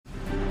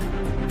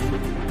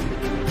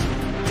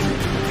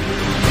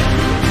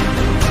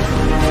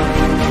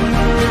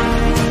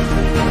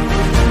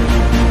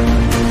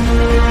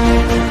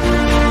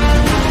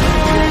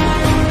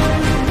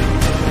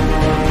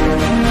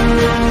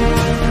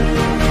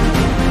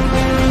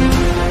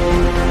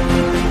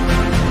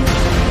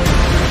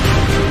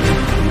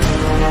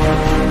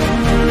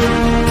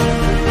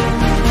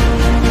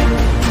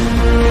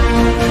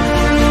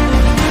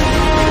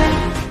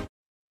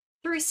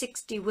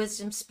360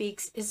 Wisdom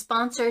Speaks is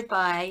sponsored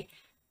by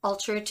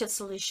Alternative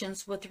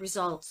Solutions with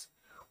Results.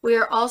 We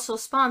are also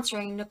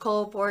sponsoring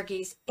Nicole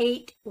Borghi's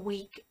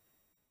 8-week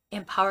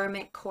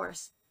empowerment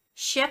course,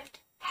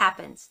 Shift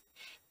Happens.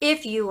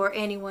 If you or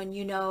anyone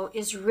you know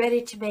is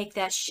ready to make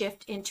that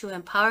shift into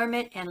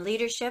empowerment and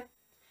leadership,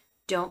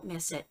 don't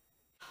miss it.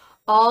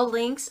 All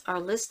links are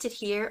listed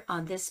here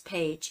on this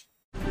page.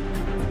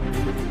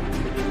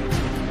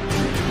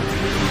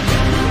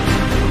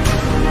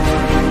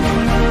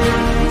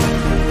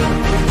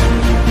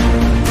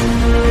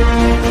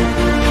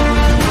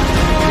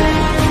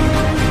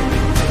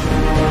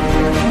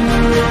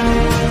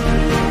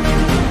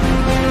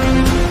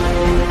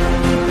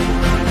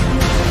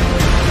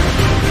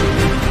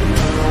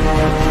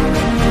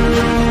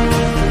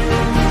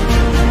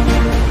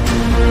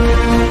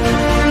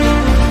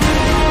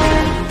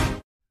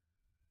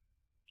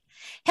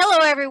 Hello,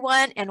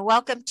 everyone, and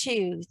welcome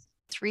to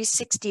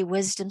 360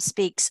 Wisdom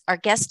Speaks. Our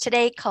guest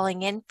today,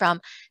 calling in from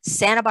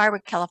Santa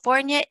Barbara,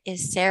 California,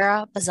 is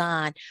Sarah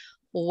Bazan.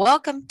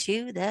 Welcome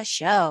to the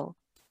show.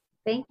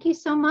 Thank you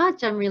so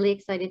much. I'm really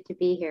excited to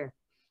be here.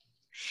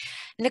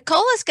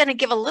 Nicole is going to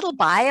give a little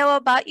bio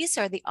about you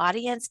so the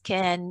audience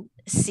can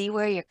see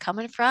where you're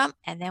coming from,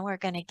 and then we're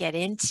going to get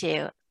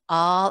into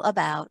all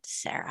about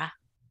Sarah.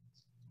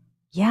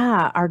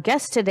 Yeah, our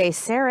guest today,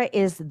 Sarah,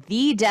 is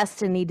the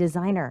Destiny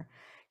Designer.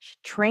 She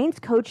trains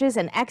coaches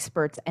and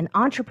experts and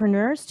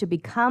entrepreneurs to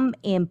become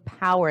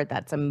empowered.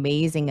 That's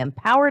amazing.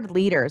 Empowered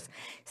leaders.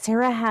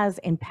 Sarah has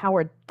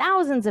empowered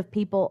thousands of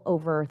people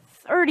over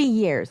 30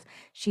 years.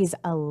 She's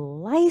a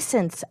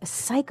licensed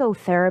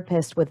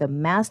psychotherapist with a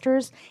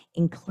master's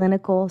in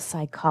clinical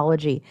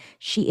psychology.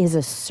 She is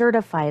a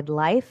certified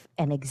life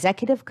and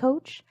executive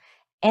coach,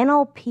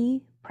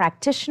 NLP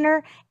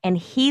practitioner, and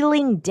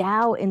healing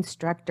Tao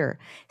instructor.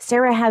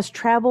 Sarah has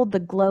traveled the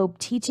globe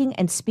teaching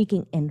and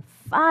speaking in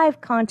 5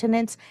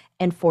 continents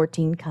and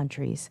 14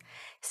 countries.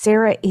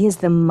 Sarah is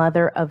the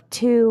mother of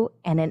 2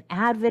 and an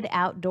avid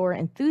outdoor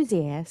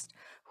enthusiast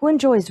who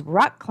enjoys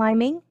rock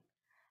climbing,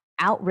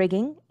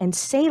 outrigging, and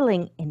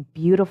sailing in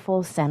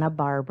beautiful Santa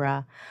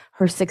Barbara.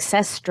 Her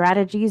success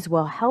strategies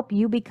will help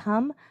you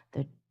become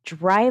the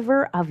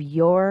driver of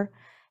your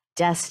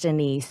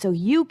destiny so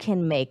you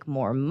can make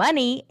more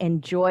money,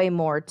 enjoy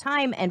more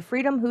time and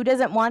freedom. Who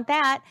doesn't want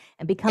that?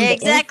 And become the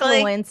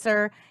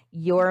influencer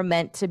you're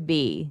meant to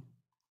be.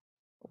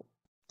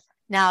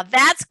 Now,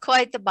 that's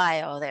quite the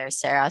bio there,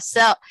 Sarah.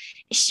 So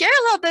share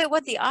a little bit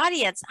with the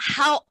audience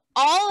how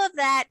all of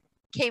that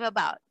came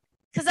about.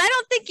 Because I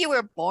don't think you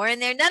were born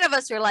there. None of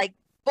us were like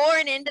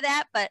born into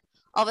that, but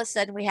all of a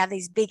sudden we have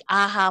these big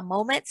aha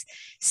moments.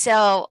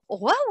 So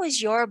what was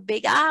your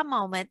big aha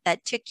moment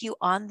that took you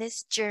on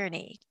this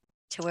journey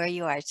to where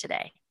you are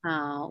today?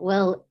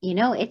 Well,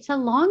 it's a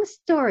long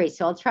story,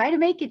 so I'll try to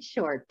make it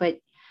short. But,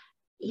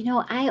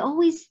 I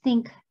always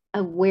think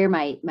of where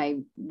my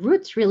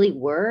roots really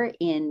were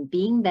in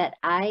being that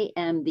I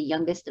am the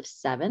youngest of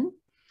 7,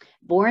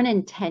 born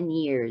in 10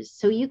 years.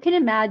 So you can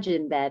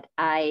imagine that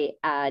I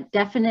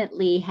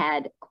definitely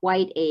had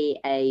quite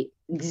a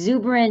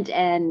exuberant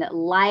and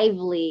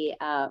lively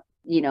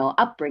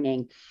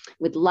upbringing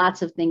with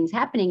lots of things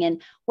happening.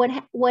 And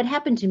what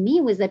happened to me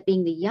was that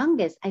being the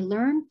youngest, I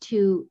learned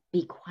to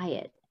be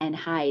quiet and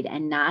hide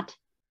and not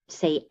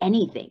say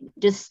anything,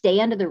 just stay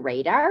under the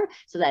radar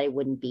so that I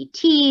wouldn't be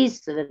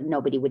teased, so that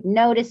nobody would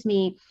notice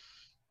me.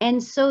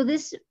 And so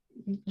this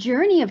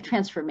journey of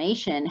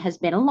transformation has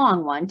been a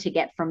long one to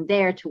get from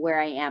there to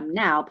where I am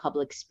now,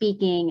 public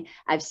speaking.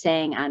 I've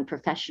sang on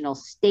professional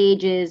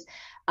stages,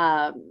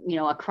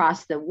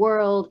 across the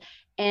world.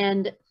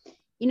 And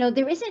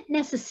there isn't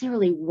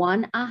necessarily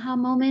one aha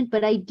moment,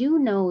 but I do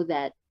know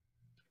that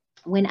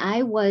when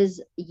I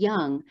was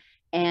young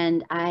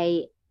and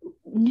I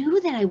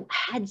knew that I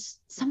had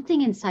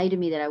something inside of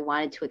me that I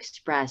wanted to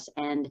express,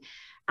 and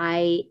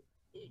I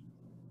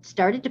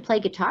started to play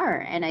guitar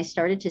and I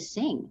started to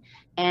sing.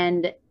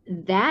 And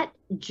that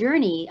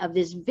journey of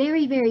this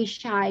very, very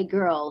shy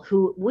girl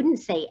who wouldn't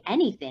say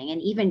anything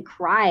and even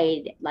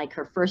cried like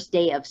her first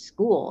day of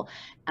school,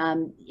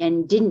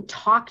 and didn't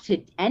talk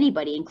to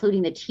anybody,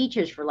 including the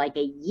teachers, for like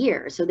a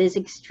year. So this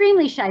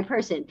extremely shy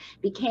person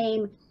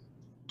became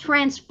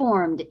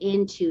transformed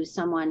into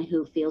someone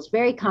who feels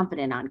very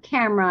confident on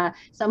camera,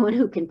 someone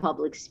who can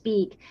public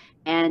speak,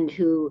 and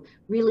who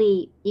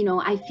really,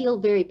 I feel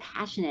very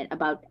passionate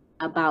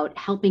about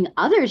helping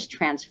others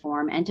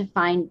transform and to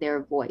find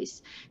their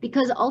voice.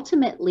 Because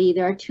ultimately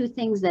there are 2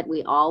 things that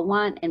we all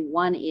want. And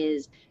one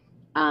is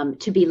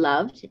to be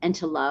loved and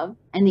to love.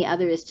 And the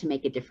other is to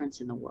make a difference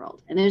in the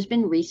world. And there's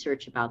been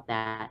research about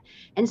that.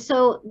 And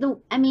so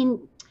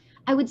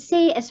I would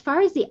say, as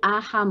far as the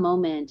aha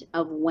moment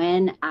of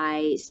when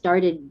I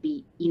started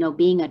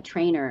being a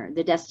trainer,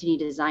 the Destiny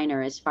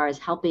Designer, as far as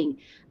helping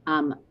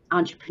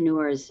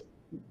entrepreneurs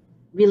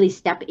really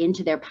step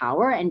into their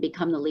power and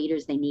become the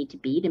leaders they need to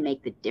be to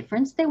make the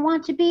difference they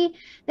want to be.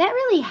 That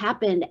really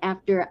happened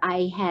after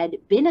I had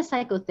been a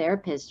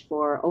psychotherapist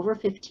for over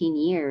 15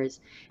 years,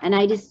 and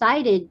I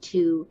decided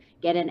to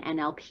get an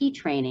NLP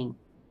training.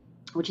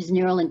 which is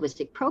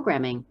neuro-linguistic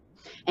programming.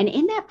 And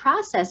in that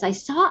process,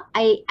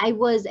 I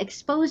was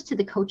exposed to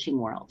the coaching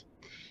world.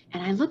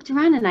 And I looked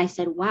around and I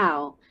said,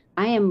 wow,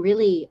 I am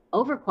really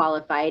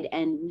overqualified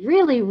and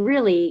really,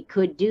 really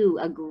could do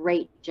a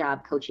great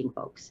job coaching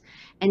folks.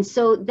 And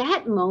so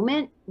that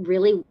moment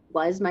really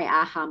was my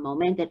aha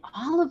moment, that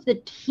all of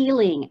the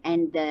healing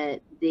and the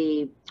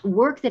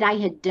work that I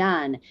had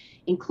done,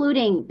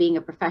 including being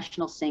a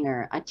professional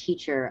singer, a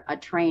teacher, a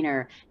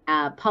trainer,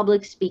 a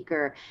public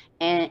speaker,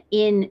 and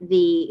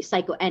a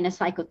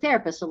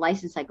psychotherapist, a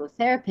licensed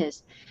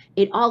psychotherapist,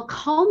 it all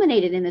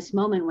culminated in this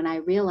moment when I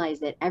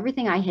realized that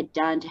everything I had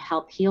done to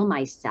help heal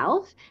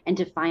myself and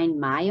to find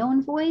my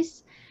own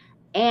voice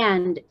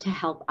and to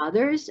help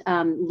others,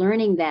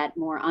 learning that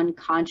more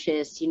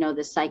unconscious,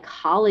 the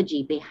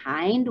psychology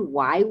behind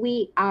why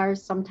we are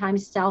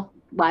sometimes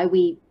why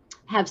we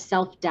have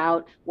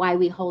self-doubt, why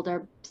we hold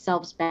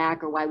ourselves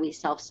back, or why we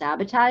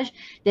self-sabotage,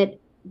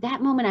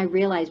 that moment I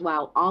realized,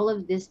 wow, all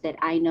of this that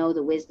I know,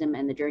 the wisdom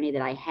and the journey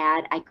that I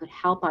had, I could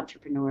help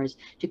entrepreneurs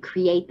to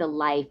create the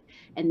life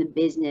and the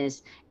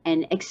business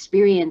and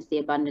experience the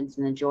abundance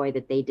and the joy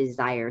that they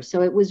desire.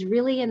 So it was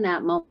really in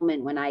that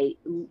moment when I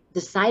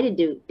decided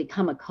to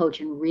become a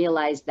coach and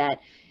realized that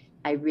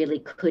I really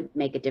could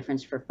make a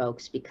difference for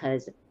folks,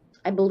 because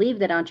I believe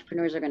that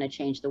entrepreneurs are going to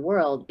change the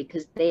world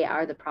because they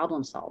are the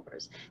problem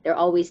solvers. They're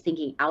always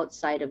thinking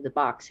outside of the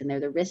box, and they're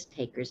the risk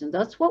takers. And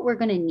that's what we're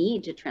going to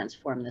need to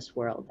transform this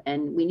world.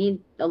 And we need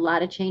a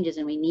lot of changes,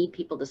 and we need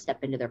people to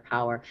step into their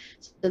power.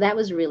 So that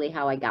was really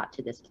how I got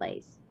to this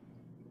place.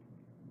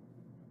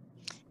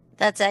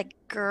 That's a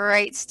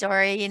great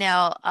story. You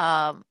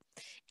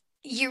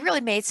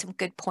really made some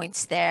good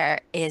points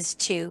there, is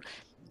to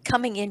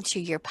coming into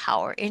your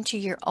power, into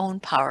your own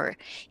power,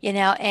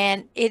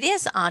 and it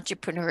is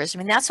entrepreneurs. I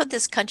mean, that's what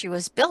this country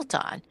was built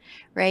on,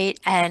 right?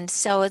 And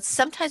so it's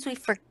sometimes we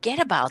forget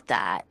about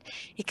that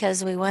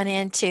because we went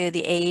into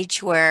the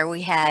age where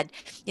we had,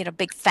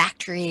 big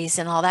factories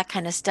and all that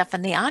kind of stuff.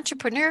 And the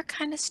entrepreneur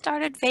kind of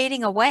started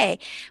fading away,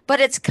 but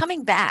it's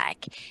coming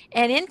back.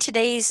 And in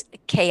today's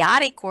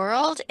chaotic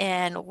world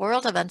and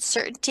world of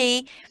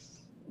uncertainty,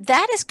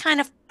 that has kind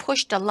of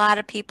pushed a lot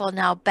of people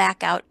now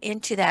back out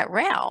into that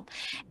realm.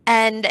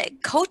 And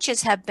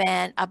coaches have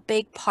been a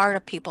big part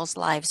of people's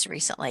lives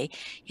recently.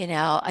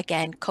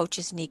 Again,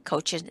 coaches need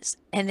coaches.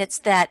 And it's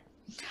that,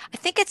 I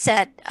think it's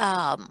that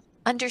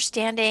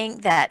understanding,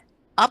 that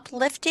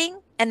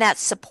uplifting and that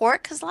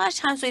support, because a lot of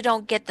times we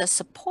don't get the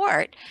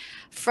support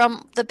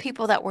from the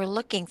people that we're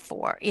looking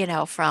for,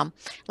 from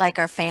like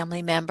our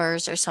family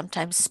members or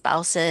sometimes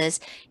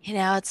spouses.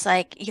 It's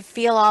like you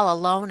feel all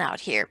alone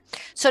out here.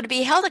 So to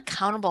be held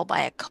accountable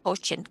by a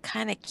coach and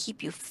kind of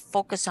keep you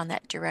focused on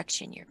that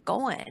direction you're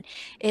going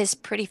is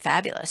pretty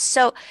fabulous.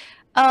 So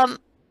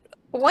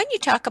when you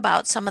talk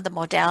about some of the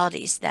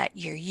modalities that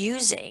you're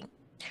using,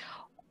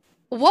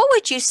 what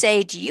would you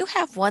say? Do you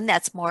have one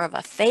that's more of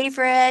a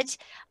favorite?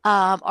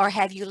 Or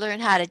have you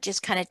learned how to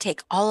just kind of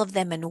take all of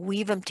them and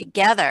weave them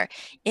together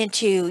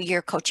into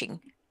your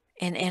coaching?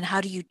 And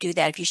how do you do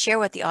that? If you share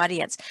with the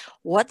audience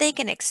what they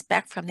can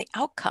expect from the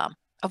outcome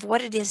of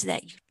what it is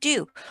that you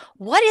do,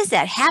 what is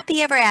that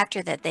happy ever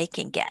after that they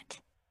can get?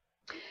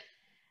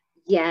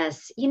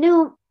 Yes.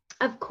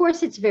 Of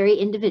course, it's very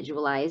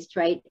individualized,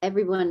 right?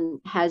 Everyone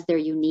has their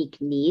unique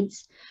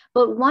needs.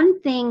 But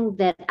one thing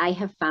that I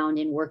have found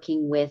in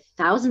working with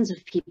thousands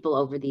of people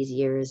over these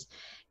years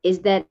is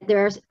that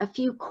there's a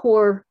few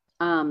core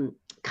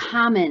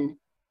common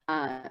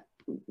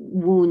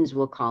wounds,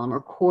 we'll call them, or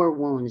core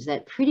wounds,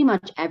 that pretty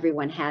much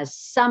everyone has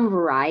some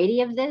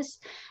variety of this.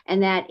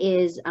 And that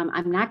is,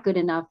 I'm not good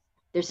enough.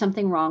 There's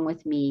something wrong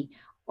with me,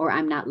 or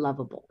I'm not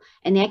lovable.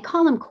 And I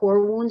call them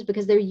core wounds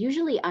because they're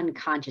usually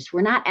unconscious.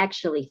 We're not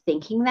actually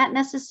thinking that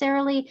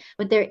necessarily,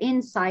 but they're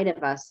inside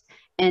of us.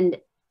 And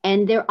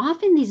they're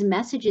often these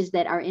messages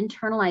that are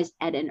internalized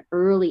at an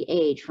early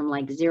age, from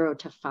like 0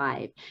 to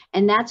 5.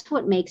 And that's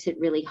what makes it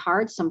really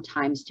hard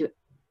sometimes to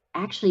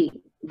actually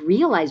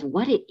realize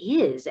what it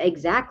is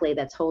exactly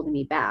that's holding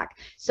me back.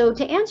 So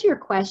to answer your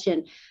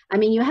question, I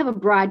mean, you have a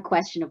broad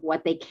question of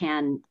what they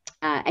can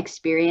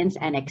experience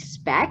and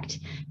expect,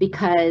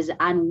 because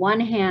on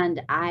one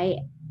hand, I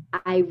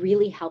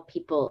really help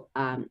people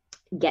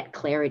get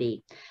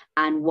clarity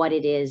on what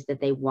it is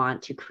that they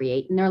want to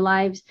create in their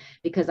lives,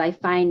 because I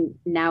find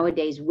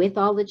nowadays with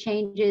all the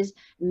changes,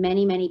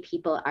 many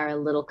people are a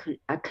little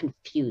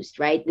confused,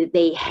 right?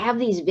 They have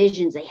these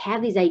visions, they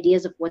have these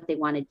ideas of what they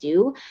want to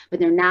do, but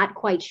they're not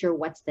quite sure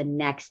what's the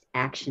next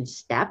action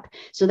step.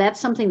 So that's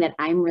something that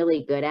I'm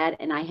really good at,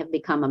 and I have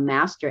become a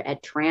master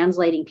at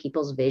translating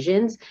people's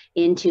visions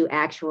into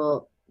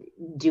actual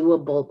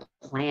doable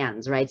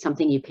plans, right?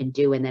 Something you can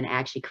do, and then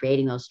actually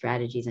creating those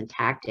strategies and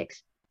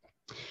tactics.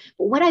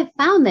 But what I've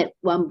found, that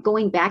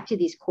going back to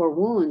these core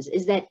wounds,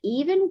 is that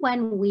even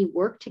when we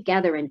work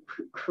together and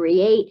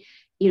create,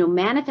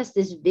 manifest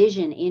this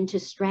vision into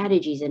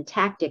strategies and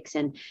tactics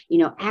and,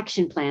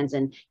 action plans,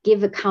 and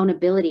give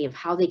accountability of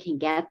how they can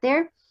get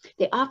there,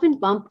 they often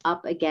bump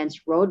up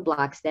against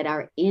roadblocks that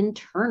are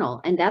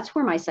internal. And that's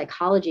where my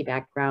psychology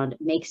background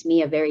makes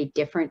me a very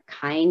different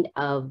kind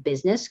of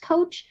business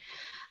coach.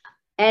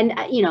 And,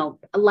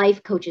 a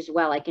life coach as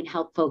well. I can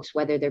help folks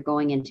whether they're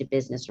going into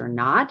business or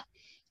not.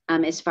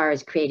 As far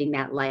as creating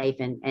that life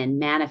and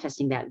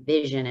manifesting that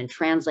vision and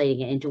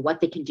translating it into what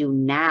they can do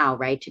now,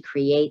 right, to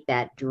create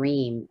that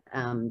dream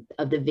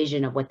of the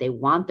vision of what they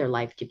want their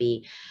life to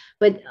be.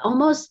 But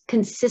almost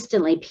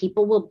consistently,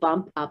 people will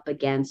bump up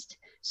against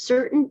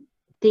certain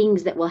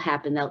things that will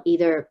happen. They'll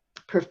either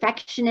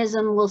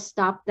perfectionism will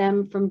stop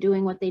them from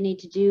doing what they need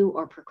to do,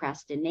 or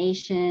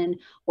procrastination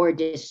or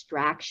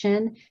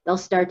distraction. They'll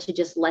start to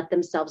just let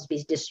themselves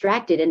be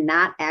distracted and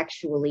not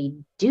actually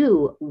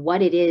do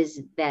what it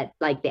is that,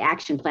 like, the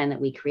action plan that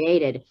we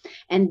created.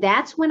 And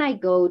that's when I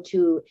go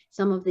to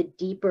some of the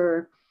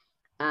deeper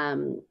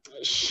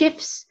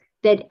shifts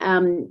that,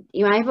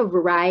 I have a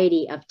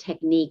variety of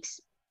techniques,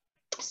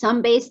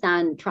 some based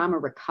on trauma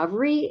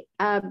recovery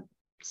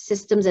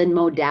systems and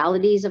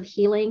modalities of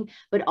healing,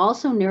 but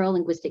also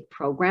neuro-linguistic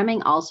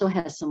programming also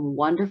has some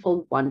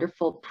wonderful,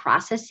 wonderful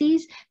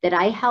processes that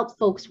I help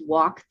folks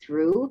walk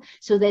through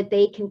so that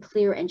they can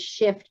clear and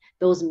shift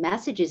those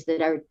messages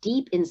that are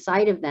deep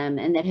inside of them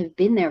and that have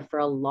been there for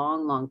a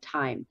long, long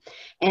time.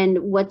 And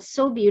what's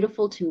so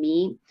beautiful to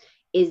me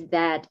is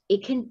that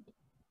it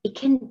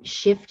can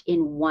shift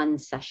in one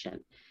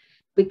session,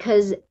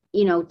 because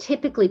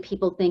typically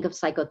people think of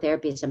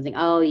psychotherapy as something,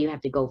 oh, you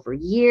have to go for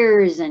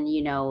years and,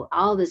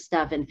 all this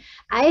stuff. And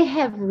I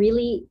have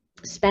really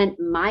spent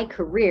my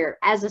career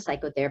as a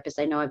psychotherapist.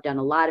 I know I've done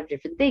a lot of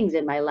different things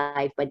in my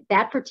life, but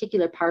that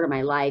particular part of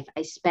my life,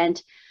 I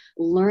spent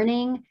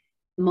learning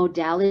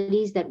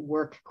modalities that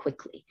work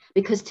quickly.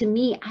 Because to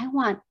me, I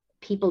want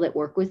people that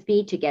work with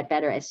me to get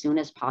better as soon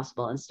as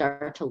possible and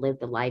start to live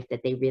the life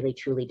that they really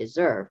truly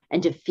deserve,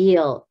 and to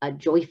feel a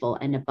joyful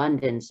and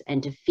abundance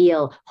and to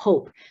feel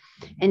hope.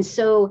 And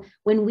so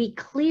when we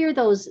clear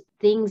those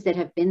things that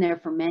have been there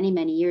for many,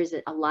 many years,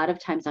 a lot of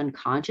times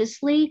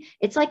unconsciously,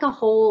 it's like a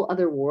whole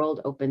other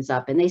world opens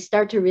up, and they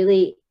start to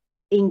really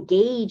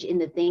engage in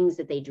the things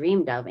that they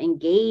dreamed of,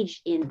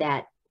 engage in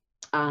that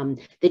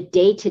the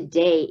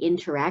day-to-day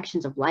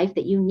interactions of life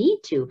that you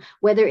need to,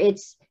 whether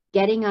it's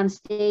getting on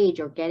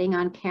stage or getting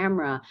on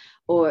camera,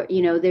 or,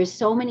 there's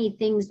so many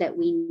things that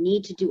we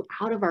need to do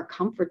out of our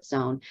comfort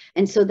zone.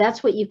 And so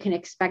that's what you can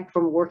expect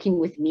from working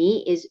with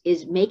me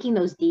is making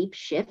those deep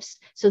shifts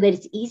so that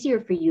it's easier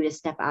for you to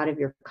step out of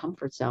your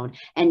comfort zone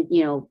and,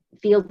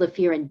 feel the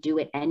fear and do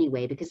it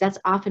anyway, because that's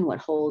often what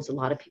holds a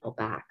lot of people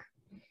back.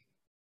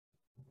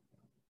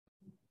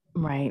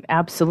 Right.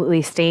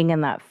 Absolutely. Staying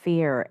in that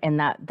fear and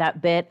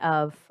that bit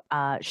of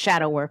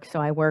shadow work.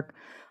 So I work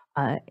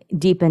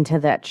deep into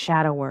that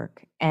shadow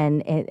work.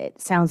 And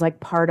it sounds like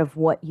part of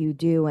what you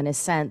do, in a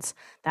sense,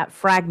 that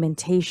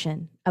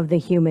fragmentation of the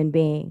human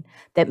being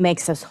that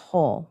makes us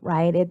whole,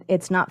 right?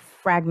 It's not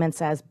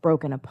fragments as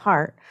broken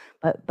apart,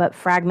 but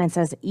fragments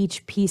as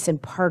each piece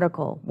and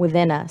particle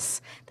within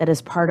us that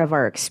is part of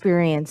our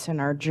experience and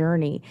our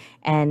journey,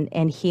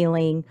 and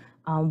healing,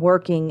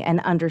 working and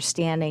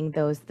understanding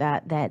those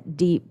that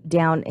deep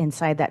down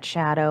inside that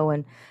shadow.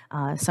 And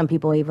some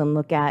people even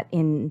look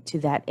into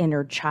that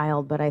inner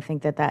child, but I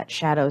think that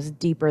shadow is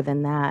deeper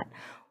than that.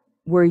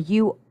 Were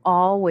you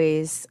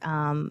always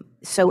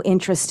so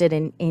interested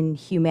in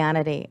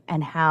humanity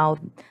and how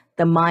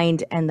the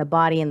mind and the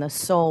body and the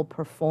soul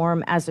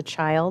perform as a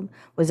child?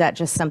 Was that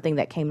just something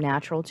that came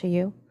natural to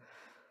you?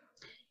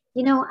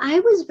 I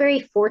was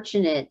very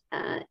fortunate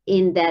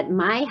in that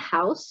my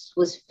house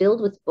was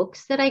filled with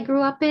books that I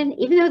grew up in,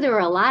 even though there were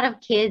a lot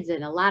of kids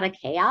and a lot of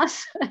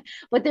chaos,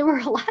 but there were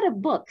a lot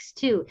of books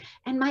too.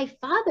 And my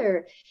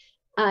father,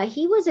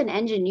 he was an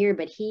engineer,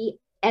 but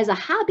as a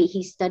hobby,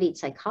 he studied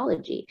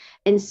psychology.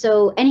 And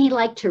he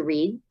liked to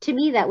read. To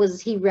me,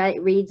 he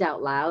reads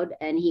out loud,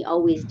 and he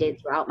always did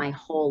throughout my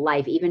whole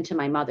life, even to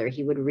my mother,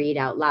 he would read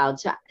out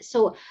loud.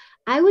 So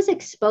I was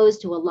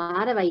exposed to a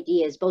lot of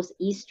ideas, both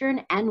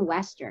Eastern and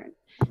Western.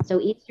 So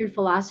Eastern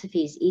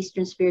philosophies,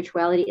 Eastern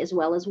spirituality, as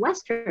well as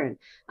Western.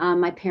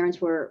 My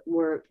parents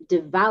were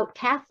devout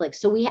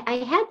Catholics. So I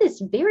had this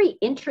very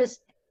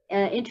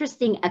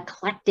interesting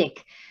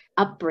eclectic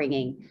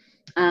upbringing,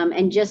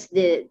 and just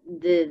the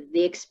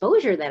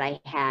exposure that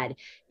I had.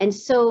 And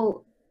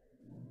so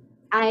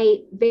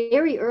I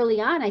very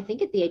early on, I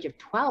think at the age of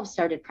 12,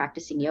 started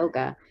practicing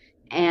yoga.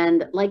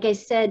 And like I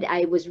said,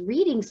 I was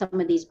reading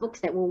some of these books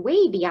that were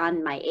way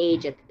beyond my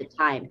age at the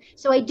time.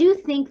 So I do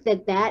think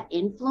that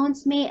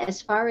influenced me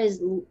as far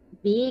as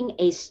being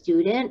a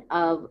student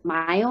of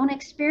my own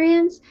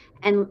experience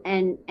and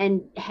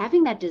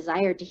having that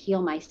desire to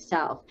heal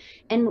myself.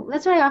 And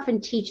that's what I often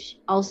teach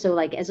also,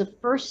 like, as a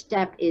first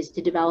step is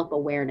to develop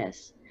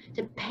awareness,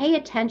 to pay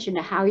attention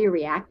to how you're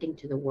reacting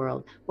to the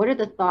world. What are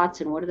the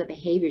thoughts and what are the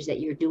behaviors that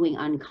you're doing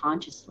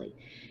unconsciously?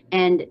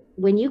 And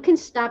when you can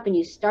stop and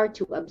you start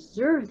to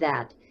observe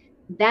that,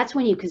 that's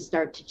when you can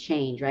start to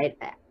change, right?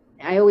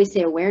 I always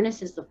say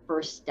awareness is the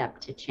first step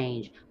to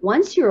change.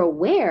 Once you're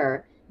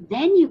aware,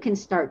 then you can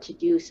start to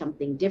do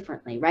something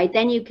differently, right?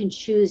 Then you can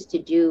choose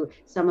to do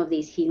some of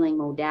these healing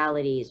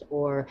modalities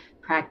or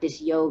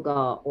practice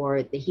yoga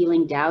or the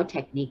healing Tao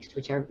techniques,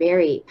 which are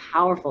very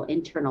powerful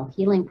internal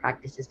healing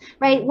practices,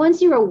 right?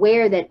 Once you're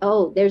aware that,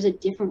 oh, there's a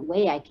different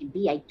way I can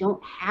be, I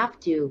don't have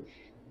to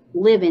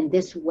live in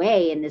this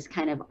way, in this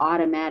kind of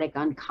automatic,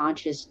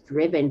 unconscious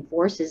driven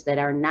forces that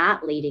are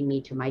not leading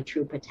me to my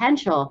true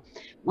potential.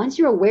 Once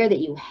you're aware that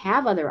you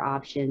have other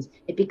options,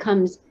 it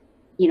becomes,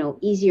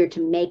 easier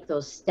to make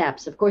those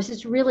steps. Of course,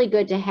 it's really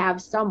good to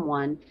have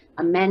someone,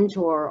 a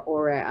mentor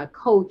or a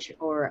coach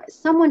or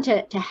someone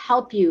to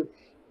help you,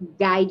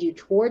 guide you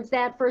towards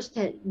that first,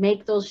 to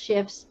make those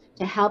shifts,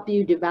 to help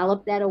you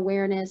develop that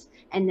awareness,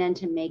 and then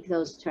to make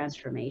those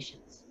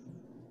transformations.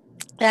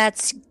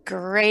 That's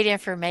great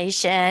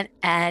information.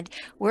 And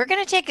we're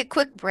going to take a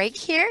quick break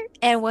here.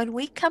 And when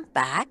we come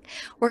back,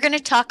 we're going to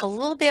talk a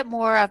little bit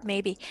more of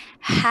maybe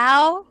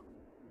how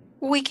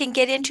we can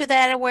get into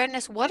that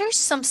awareness. What are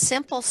some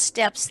simple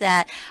steps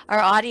that our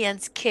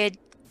audience could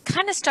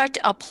kind of start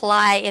to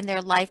apply in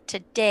their life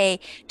today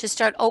to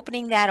start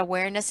opening that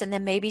awareness, and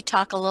then maybe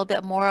talk a little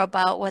bit more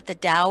about what the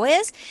Tao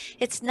is.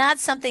 It's not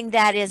something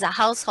that is a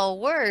household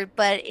word,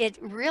 but it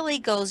really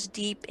goes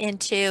deep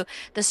into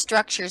the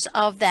structures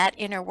of that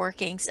inner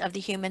workings of the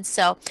human.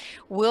 So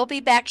we'll be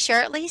back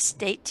shortly.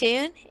 Stay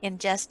tuned in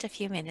just a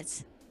few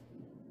minutes.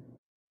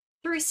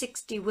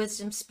 360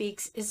 Wisdom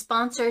Speaks is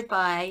sponsored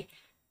by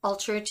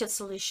Alternative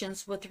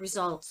Solutions with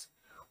Results.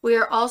 We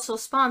are also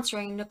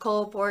sponsoring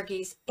Nicole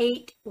Borghi's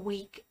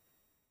 8-week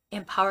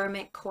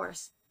empowerment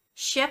course,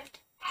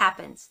 Shift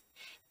Happens.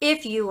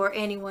 If you or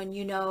anyone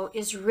you know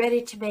is ready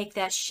to make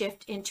that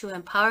shift into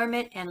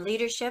empowerment and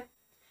leadership,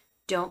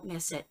 don't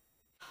miss it.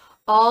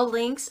 All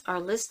links are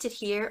listed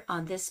here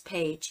on this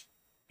page.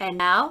 And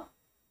now,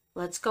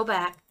 let's go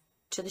back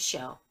to the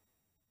show.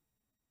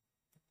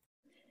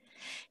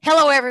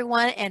 Hello,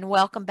 everyone, and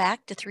welcome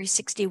back to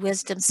 360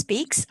 Wisdom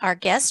Speaks. Our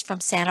guest from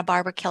Santa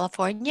Barbara,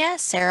 California,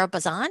 Sarah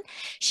Bazan.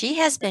 She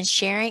has been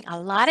sharing a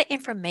lot of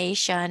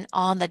information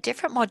on the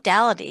different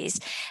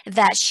modalities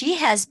that she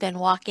has been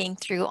walking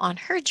through on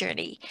her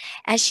journey.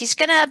 And she's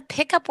going to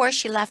pick up where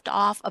she left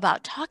off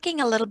about talking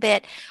a little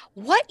bit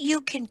what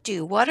you can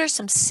do. What are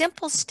some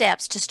simple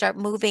steps to start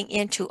moving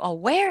into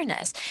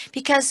awareness?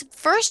 Because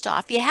first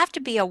off, you have to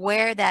be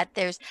aware that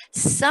there's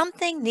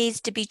something needs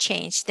to be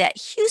changed, that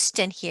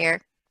Houston here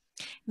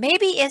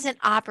maybe isn't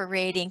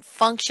operating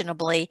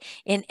functionally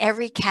in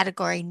every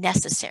category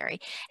necessary.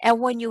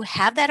 And when you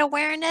have that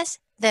awareness,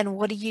 then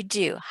what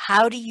do?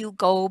 How do you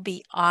go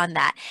beyond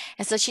that?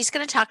 And so she's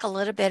going to talk a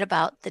little bit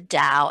about the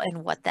Tao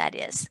and what that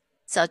is.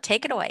 So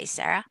take it away,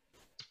 Sarah.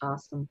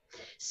 Awesome.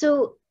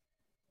 So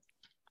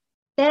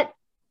that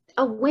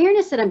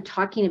awareness that I'm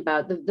talking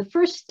about, the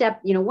first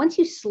step, once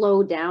you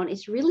slow down,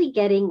 it's really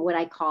getting what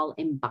I call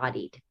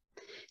embodied.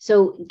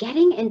 So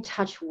getting in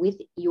touch with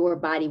your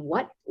body,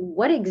 what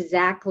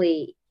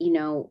exactly,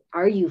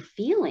 are you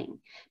feeling?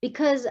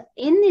 Because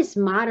in this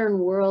modern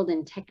world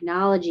and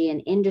technology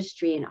and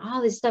industry and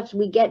all this stuff,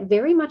 we get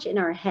very much in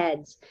our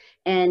heads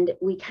and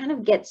we kind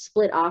of get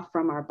split off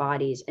from our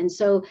bodies. And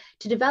so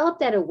to develop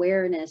that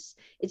awareness,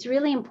 it's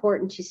really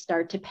important to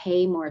start to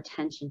pay more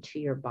attention to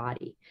your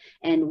body.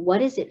 And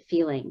what is it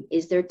feeling?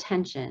 Is there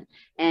tension?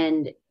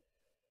 And,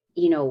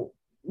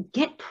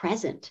 get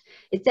present.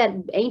 It's that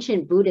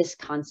ancient Buddhist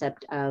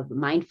concept of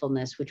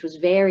mindfulness, which was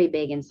very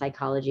big in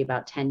psychology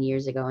about 10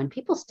 years ago. And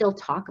people still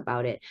talk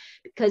about it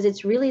because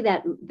it's really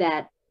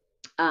the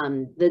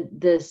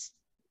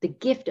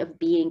gift of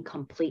being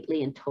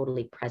completely and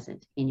totally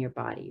present in your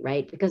body,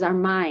 right? Because our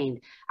mind,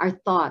 our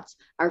thoughts,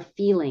 our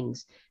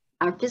feelings,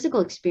 our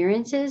physical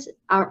experiences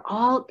are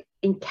all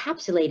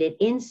encapsulated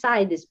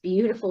inside this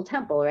beautiful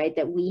temple, right,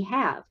 that we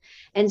have.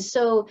 And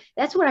so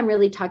that's what I'm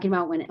really talking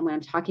about when I'm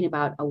talking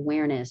about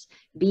awareness.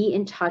 Be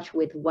in touch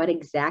with what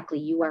exactly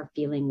you are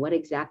feeling, what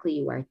exactly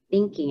you are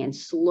thinking, and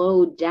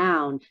slow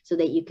down so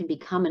that you can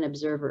become an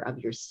observer of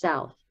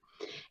yourself.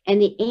 And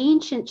the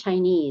ancient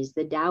Chinese,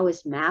 the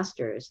Taoist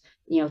masters,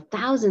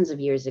 thousands of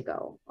years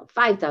ago,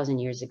 5,000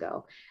 years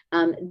ago,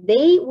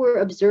 they were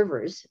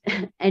observers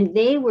and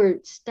they were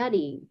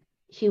studying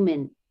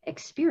human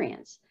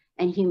experience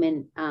and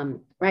human,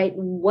 right,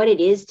 what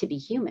it is to be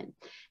human.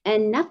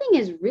 And nothing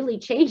has really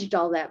changed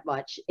all that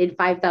much in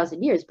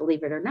 5,000 years,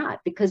 believe it or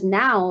not, because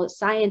now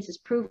science is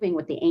proving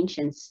what the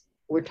ancients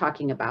were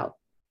talking about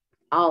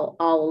all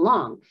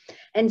along.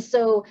 And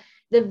so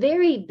the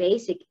very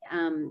basic,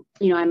 I'm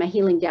a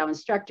healing Tao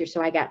instructor,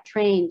 so I got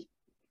trained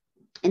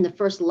in the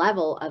first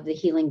level of the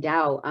healing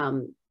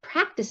Tao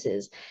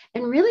practices.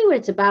 And really what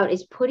it's about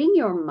is putting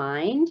your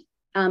mind,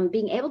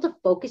 being able to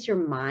focus your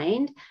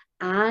mind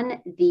on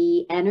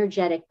the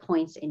energetic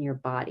points in your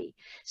body.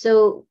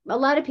 So a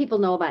lot of people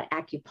know about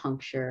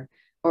acupuncture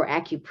or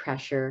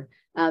acupressure.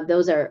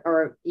 Those are,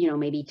 or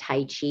maybe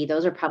Tai Chi.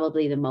 Those are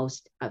probably the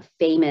most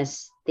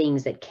famous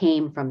things that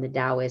came from the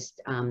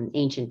Taoist,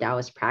 ancient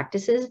Taoist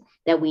practices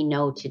that we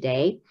know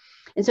today.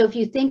 And so if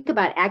you think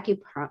about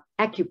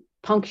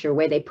acupuncture,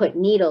 where they put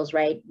needles,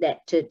 right,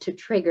 that to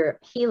trigger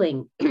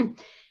healing,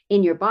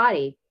 in your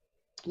body,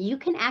 you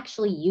can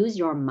actually use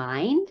your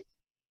mind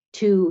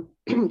to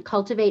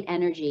cultivate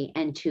energy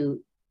and to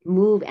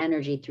move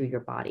energy through your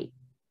body.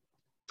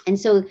 And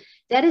so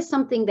that is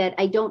something that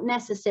I don't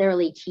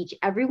necessarily teach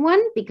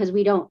everyone, because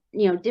we don't,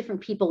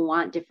 different people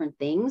want different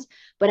things.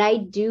 But I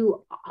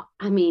do,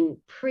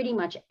 pretty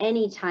much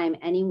anytime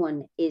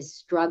anyone is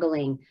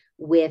struggling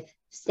with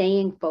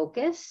staying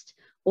focused,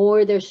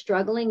 or they're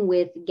struggling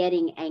with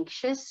getting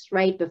anxious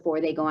right before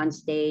they go on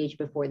stage,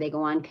 before they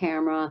go on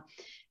camera,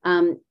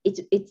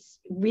 it's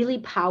really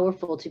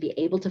powerful to be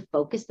able to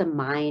focus the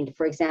mind.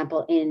 For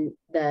example, in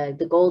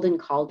the golden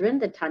cauldron,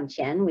 the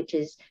Tanchen, which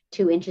is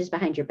 2 inches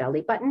behind your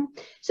belly button.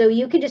 So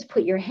you can just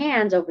put your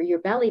hands over your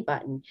belly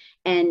button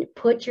and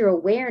put your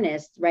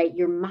awareness, right,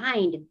 your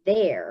mind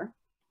there.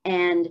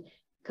 And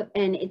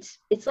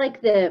it's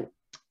like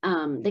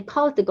they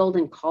call it the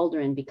golden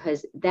cauldron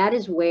because that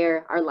is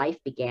where our life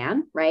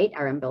began, right?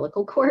 Our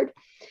umbilical cord.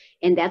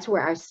 And that's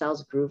where our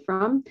cells grew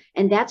from.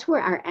 And that's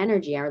where our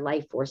energy, our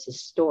life force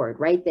is stored,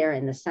 right there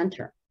in the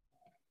center.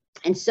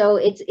 And so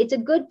it's a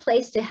good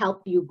place to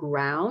help you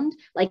ground.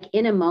 Like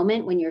in a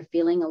moment when you're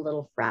feeling a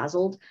little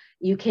frazzled,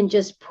 you can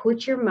just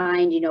put your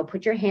mind,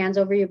 put your hands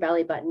over your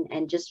belly button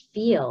and just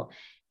feel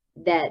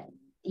that,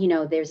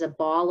 there's a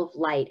ball of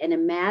light, and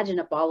imagine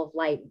a ball of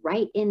light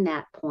right in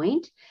that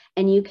point.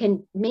 And you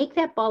can make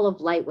that ball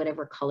of light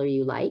whatever color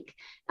you like.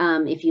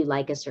 If you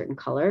like a certain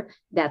color,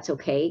 that's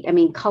okay. I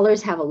mean,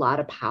 colors have a lot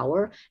of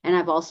power. And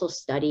I've also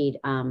studied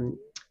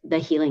the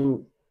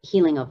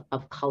healing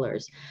of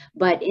colors.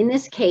 But in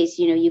this case,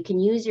 you can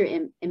use your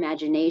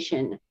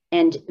imagination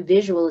and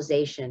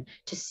visualization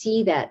to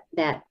see that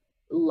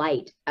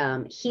light,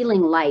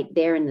 healing light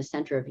there in the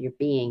center of your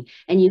being.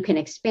 And you can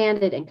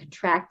expand it and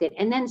contract it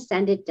and then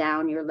send it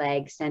down your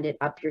legs, send it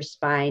up your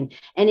spine.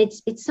 And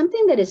it's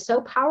something that is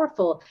so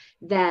powerful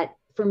that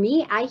for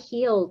me, I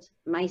healed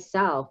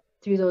myself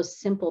through those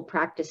simple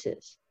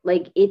practices.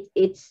 Like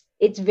it's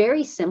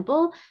very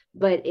simple,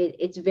 but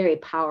it's very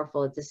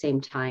powerful at the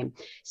same time.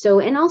 So,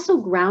 and also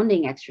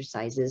grounding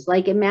exercises,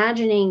 like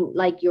imagining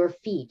like your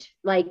feet,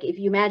 like if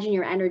you imagine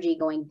your energy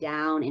going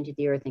down into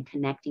the earth and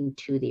connecting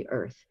to the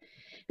earth.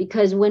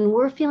 Because when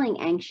we're feeling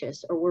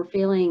anxious or we're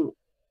feeling,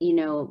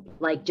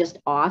 like just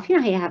off, how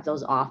you have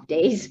those off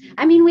days.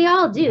 I mean, we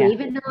all do,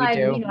 even though I've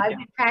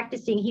been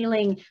practicing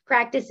healing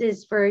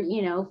practices for,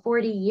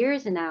 40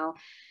 years now.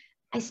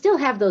 I still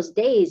have those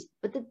days,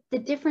 but the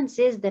difference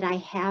is that I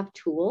have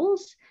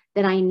tools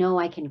that I know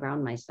I can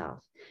ground myself.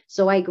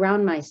 So I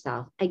ground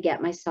myself, I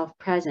get myself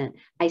present,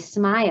 I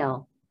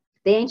smile.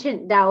 The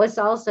ancient Taoists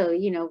also,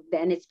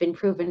 then it's been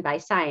proven by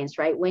science,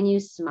 right? When you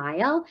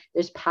smile,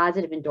 there's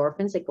positive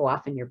endorphins that go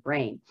off in your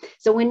brain.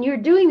 So when you're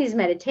doing these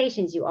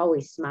meditations, you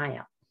always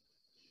smile.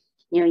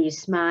 You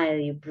smile,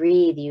 you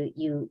breathe,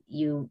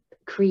 you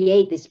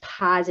create this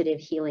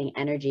positive healing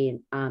energy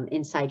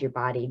inside your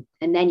body,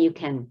 and then you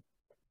can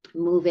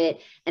move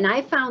it. And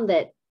I found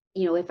that,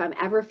 if I'm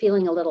ever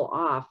feeling a little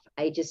off,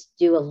 I just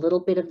do a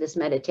little bit of this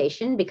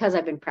meditation because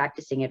I've been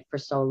practicing it for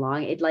so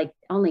long. It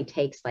only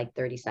takes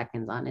 30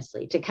 seconds,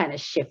 honestly, to kind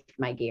of shift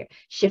my gear,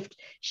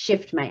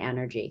 shift my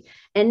energy.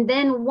 And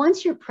then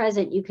once you're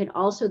present, you can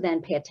also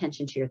then pay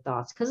attention to your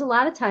thoughts, because a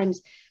lot of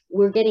times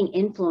we're getting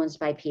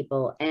influenced by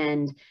people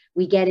and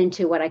we get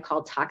into what I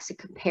call toxic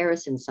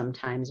comparison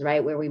sometimes,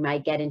 right? Where we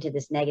might get into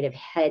this negative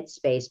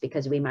headspace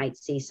because we might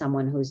see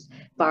someone who's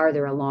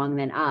farther along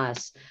than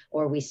us,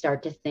 or we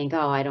start to think,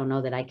 oh, I don't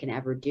know that I can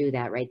ever do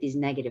that, right? These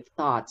negative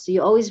thoughts. So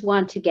you always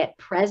want to get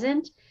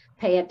present,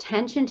 pay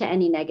attention to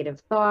any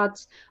negative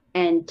thoughts,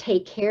 and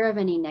take care of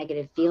any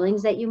negative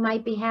feelings that you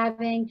might be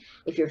having.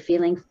 If you're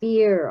feeling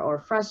fear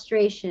or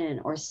frustration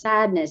or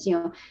sadness,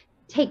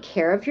 take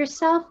care of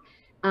yourself.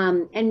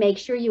 And make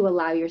sure you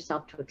allow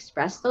yourself to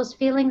express those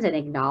feelings and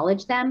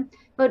acknowledge them.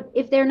 But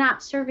if they're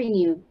not serving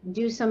you,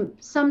 do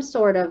some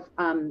sort of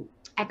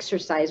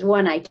exercise.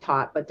 One I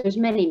taught, but there's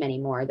many, many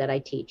more that I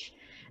teach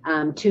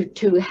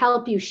to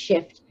help you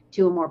shift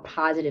to a more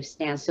positive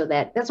stance. So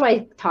that's why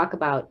I talk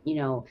about,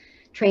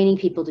 training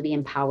people to be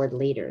empowered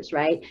leaders,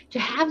 right? To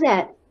have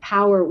that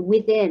power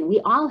within.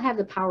 We all have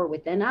the power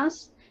within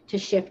us to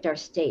shift our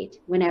state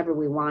whenever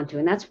we want to.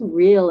 And that's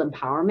real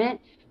empowerment.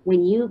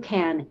 When you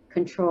can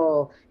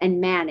control and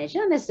manage,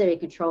 not necessarily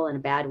control in a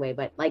bad way,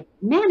 but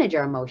manage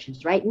our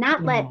emotions, right?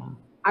 Not let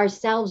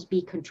ourselves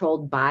be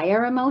controlled by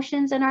our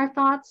emotions and our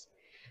thoughts,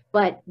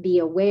 but be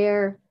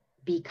aware,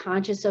 be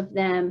conscious of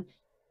them,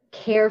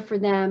 care for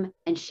them,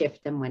 and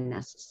shift them when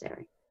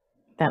necessary.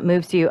 That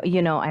moves you,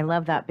 I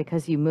love that,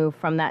 because you move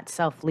from that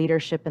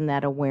self-leadership and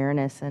that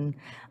awareness and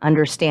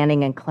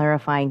understanding and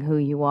clarifying who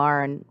you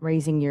are and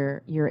raising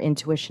your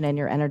intuition and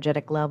your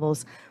energetic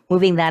levels,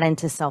 moving that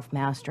into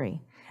self-mastery.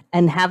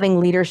 And having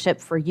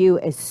leadership for you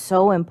is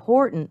so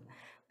important,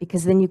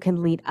 because then you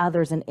can lead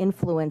others and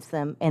influence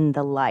them in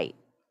the light.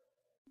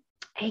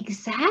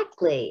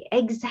 Exactly.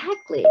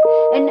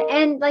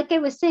 And like I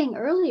was saying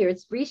earlier,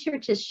 it's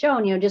research has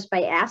shown, just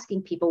by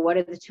asking people what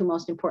are the 2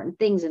 most important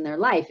things in their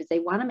life, is they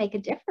want to make a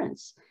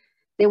difference.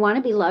 They want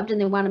to be loved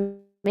and they want to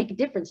make a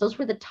difference. Those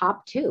were the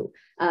top 2.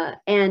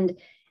 And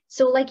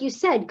so like you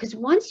said, because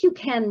once you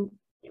can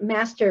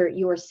master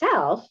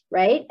yourself,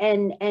 right,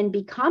 and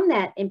become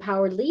that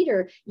empowered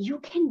leader, you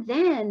can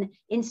then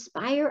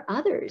inspire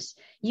others.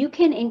 You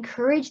can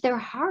encourage their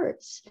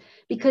hearts,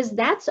 because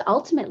that's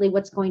ultimately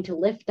what's going to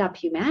lift up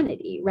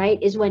humanity,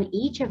 right, is when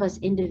each of us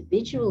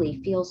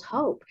individually feels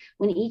hope,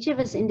 when each of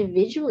us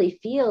individually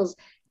feels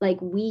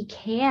like we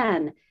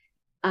can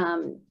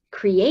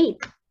create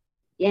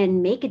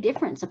and make a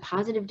difference, a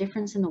positive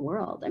difference in the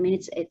world. I mean,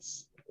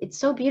 it's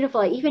so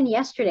beautiful. Even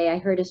yesterday, I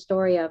heard a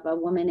story of a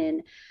woman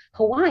in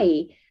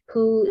Hawaii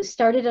who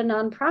started a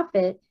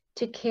nonprofit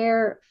to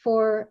care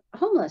for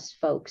homeless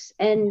folks.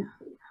 And,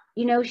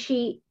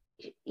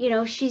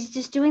 she's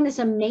just doing this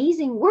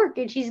amazing work,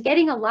 and she's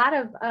getting a lot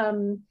of,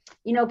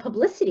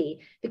 publicity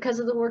because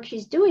of the work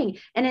she's doing.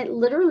 And it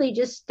literally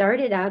just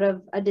started out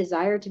of a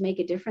desire to make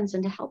a difference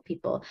and to help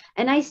people.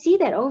 And I see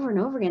that over and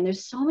over again.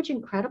 There's so much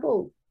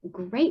incredible,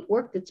 great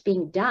work that's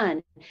being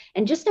done.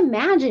 And just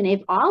imagine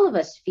if all of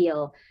us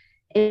feel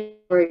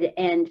empowered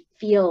and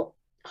feel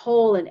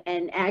whole,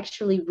 and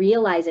actually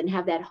realize and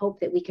have that hope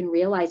that we can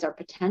realize our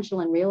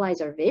potential and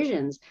realize our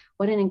visions,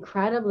 what an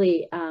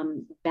incredibly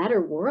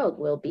better world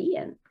we'll be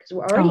in, because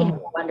we're already have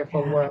a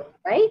wonderful world,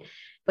 right?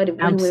 But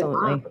when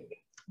absolutely.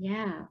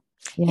 Yeah.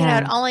 You know,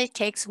 it only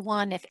takes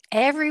one. If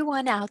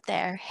everyone out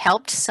there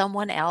helped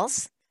someone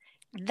else,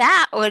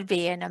 that would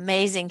be an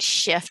amazing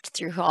shift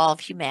through all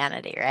of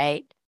humanity,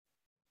 right?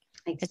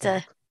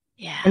 Exactly.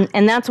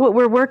 And that's what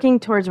we're working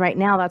towards right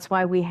now. That's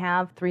why we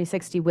have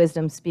 360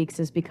 Wisdom Speaks,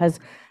 is because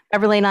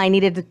Beverly and I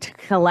needed to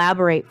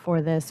collaborate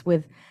for this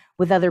with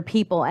other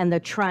people, and the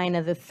trine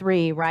of the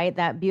three, right?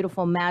 That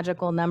beautiful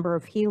magical number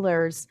of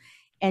healers,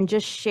 and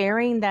just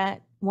sharing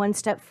that one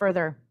step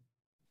further,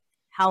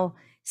 how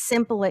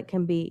simple it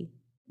can be,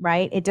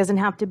 right? It doesn't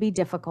have to be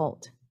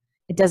difficult.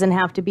 It doesn't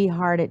have to be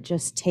hard. It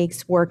just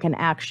takes work and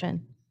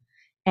action.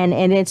 And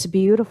it's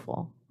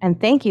beautiful. And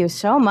thank you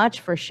so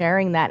much for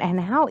sharing that. And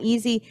how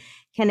easy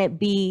can it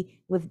be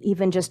with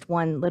even just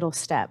one little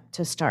step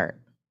to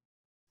start?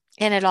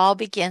 And it all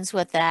begins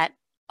with that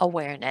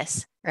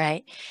awareness,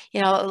 right?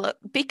 Look,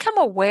 become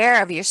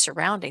aware of your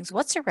surroundings,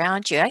 what's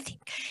around you. I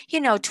think,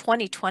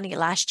 2020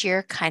 last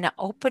year kind of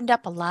opened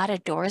up a lot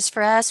of doors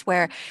for us,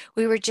 where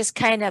we were just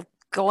kind of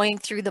going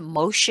through the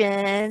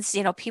motions.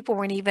 People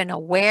weren't even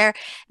aware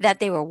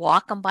that they were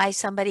walking by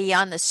somebody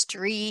on the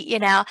street,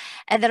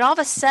 and then all of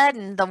a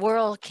sudden the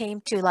world came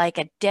to like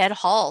a dead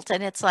halt,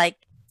 and it's like,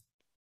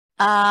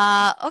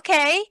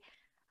 okay,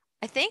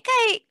 I think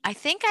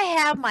I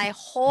have my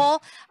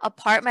whole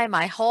apartment,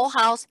 my whole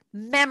house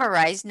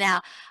memorized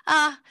now.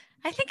 I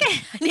think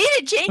I need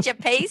to change a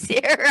pace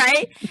here,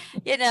 right?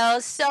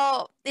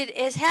 So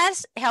it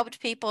has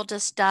helped people to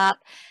stop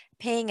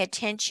paying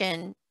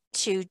attention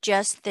to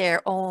just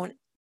their own,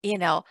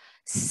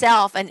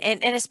 self,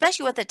 and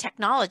especially with the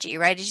technology,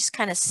 right? It just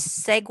kind of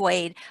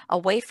segued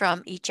away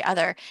from each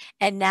other.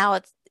 And now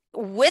it's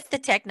with the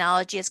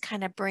technology, it's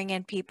kind of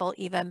bringing people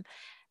even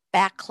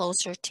back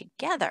closer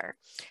together.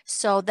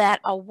 So that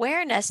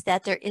awareness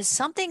that there is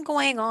something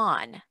going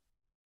on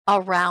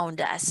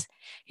around us.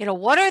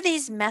 What are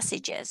these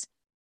messages?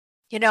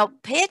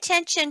 Pay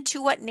attention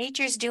to what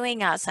nature's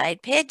doing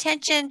outside. Pay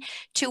attention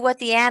to what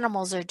the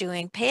animals are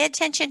doing. Pay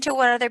attention to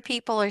what other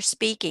people are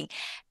speaking.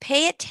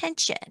 Pay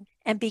attention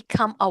and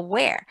become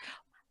aware.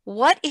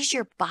 What is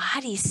your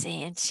body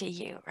saying to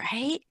you,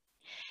 right?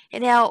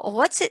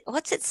 What's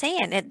it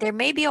saying? There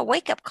may be a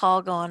wake-up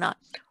call going on.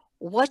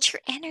 What's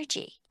your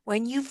energy?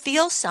 When you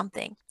feel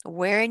something,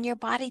 where in your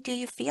body do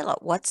you feel it?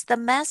 What's the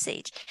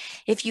message?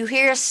 If you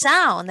hear a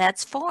sound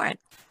that's foreign,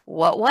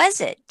 what was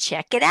it?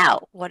 Check it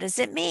out. What does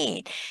it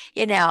mean?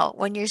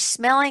 When you're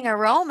smelling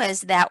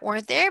aromas that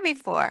weren't there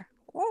before,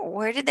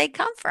 where did they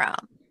come from?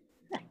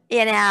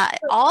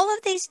 All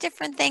of these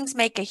different things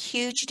make a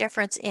huge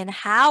difference in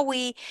how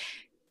we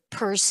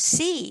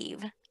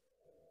perceive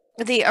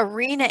the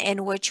arena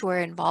in which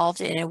we're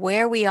involved in, and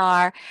where we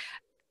are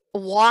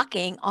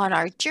walking on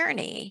our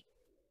journey,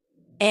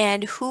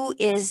 and who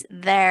is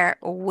there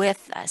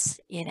with us.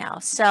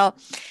 So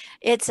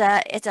it's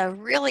a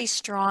really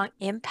strong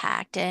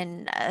impact.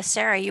 And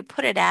Sarah, you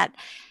put it at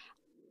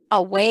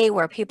a way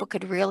where people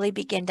could really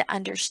begin to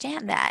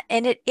understand that.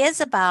 And it is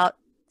about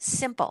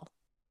simple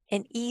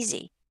and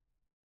easy.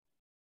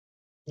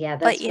 Yeah,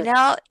 but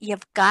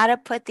you've got to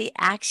put the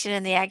action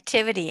and the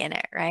activity in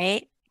it,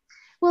 right?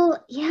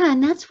 Well, yeah,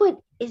 and that's what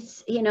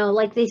is,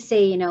 like they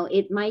say,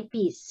 it might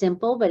be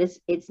simple, but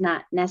it's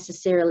not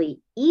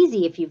necessarily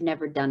easy if you've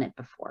never done it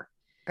before.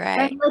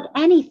 Right. Like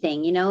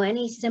anything,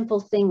 any simple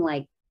thing,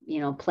 like,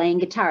 playing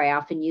guitar. I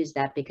often use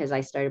that because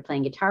I started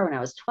playing guitar when I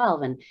was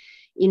 12. And,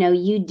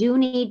 you do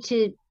need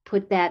to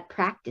put that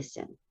practice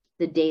in,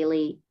 the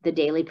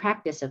daily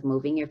practice of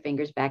moving your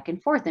fingers back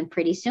and forth. And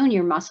pretty soon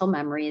your muscle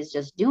memory is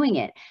just doing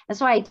it. That's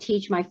why I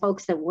teach my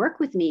folks that work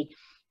with me.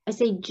 I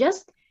say,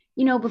 just,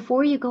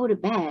 before you go to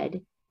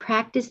bed,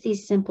 practice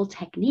these simple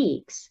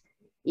techniques,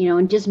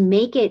 and just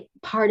make it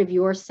part of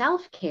your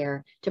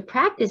self-care to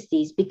practice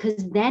these, because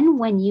then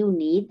when you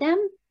need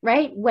them,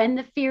 right, when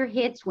the fear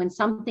hits, when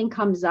something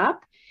comes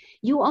up,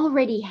 you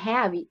already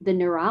have the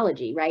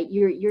neurology, right?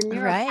 Your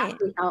neural Right.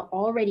 pathways are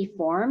already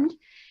formed.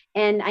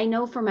 And I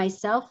know for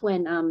myself,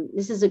 when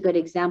this is a good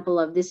example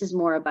of, this is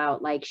more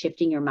about like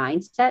shifting your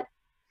mindset.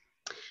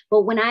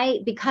 But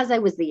because I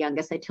was the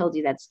youngest, I told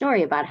you that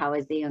story about how I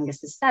was the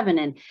youngest of 7.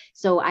 And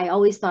so I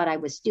always thought I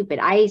was stupid.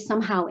 I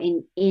somehow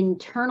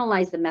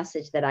internalized the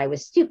message that I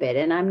was stupid,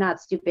 and I'm not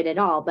stupid at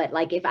all. But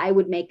like, if I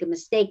would make a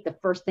mistake, the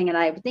first thing that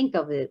I would think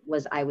of it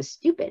was I was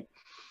stupid.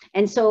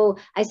 And so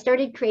I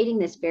started creating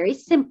this very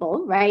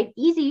simple, right?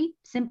 Easy,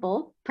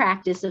 simple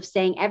practice of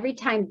saying, every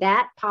time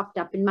that popped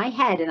up in my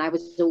head and I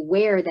was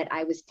aware that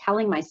I was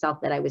telling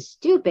myself that I was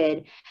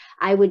stupid,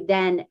 I would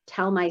then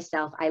tell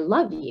myself, I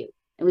love you.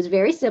 It was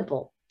very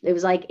simple. It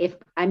was like, if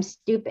I'm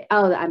stupid,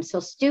 oh, I'm so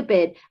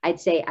stupid,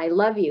 I'd say, I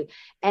love you.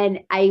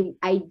 And I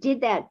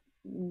did that,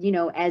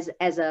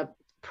 as a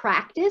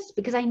practice,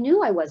 because I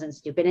knew I wasn't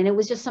stupid. And it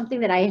was just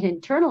something that I had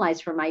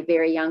internalized from my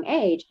very young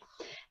age.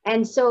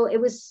 And so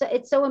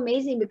it's so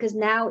amazing, because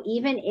now,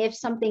 even if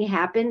something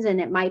happens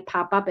and it might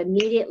pop up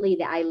immediately,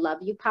 the I love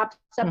you pops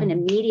up, and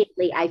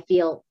immediately I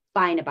feel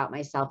fine about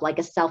myself, like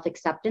a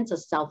self-acceptance, a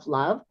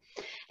self-love.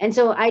 And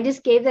so I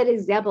just gave that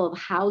example of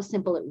how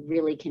simple it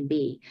really can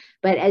be.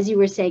 But as you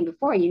were saying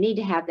before, you need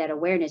to have that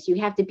awareness. You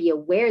have to be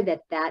aware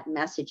that that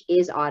message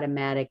is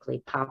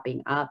automatically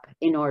popping up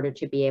in order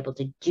to be able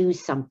to do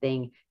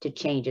something to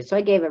change it. So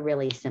I gave a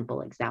really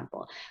simple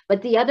example.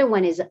 But the other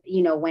one is,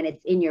 when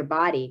it's in your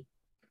body,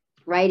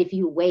 right? If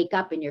you wake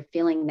up and you're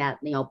feeling that,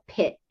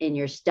 pit in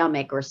your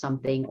stomach or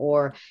something,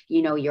 or,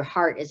 your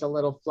heart is a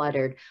little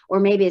fluttered, or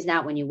maybe it's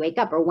not when you wake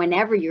up, or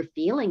whenever you're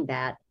feeling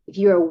that, if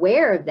you're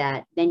aware of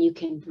that, then you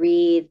can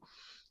breathe,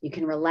 you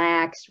can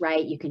relax,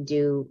 right? You can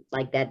do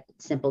like that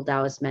simple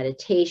Taoist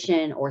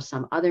meditation or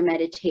some other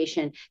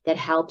meditation that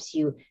helps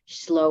you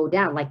slow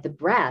down, like the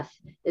breath.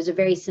 There's a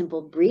very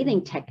simple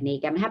breathing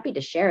technique. I'm happy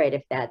to share it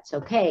if that's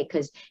okay,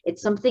 because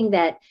it's something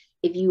that,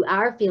 if you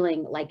are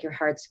feeling like your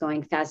heart's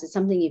going fast, it's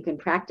something you can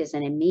practice,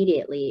 and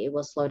immediately it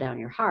will slow down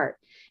your heart.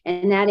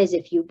 And that is,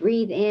 if you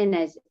breathe in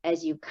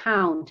as you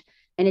count,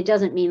 and it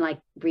doesn't mean like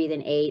breathe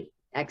in 8,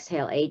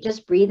 exhale 8,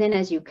 just breathe in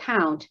as you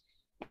count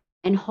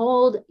and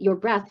hold your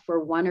breath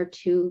for 1 or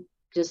 2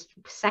 just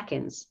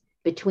seconds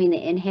between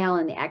the inhale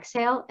and the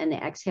exhale, and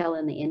the exhale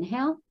and the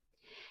inhale.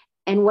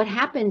 And what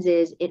happens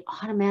is, it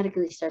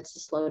automatically starts to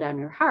slow down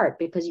your heart,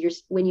 because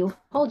when you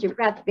hold your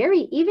breath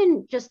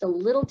even just a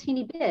little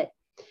teeny bit,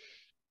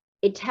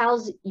 it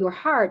tells your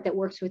heart that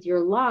works with your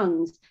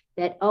lungs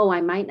that, oh,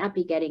 I might not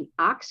be getting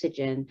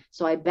oxygen,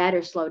 so I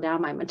better slow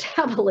down my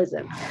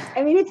metabolism.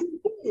 I mean, it's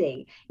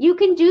amazing. You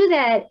can do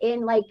that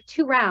in like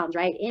 2 rounds,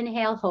 right?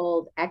 Inhale,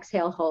 hold,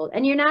 exhale, hold.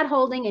 And you're not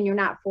holding and you're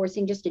not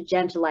forcing, just a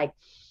gentle,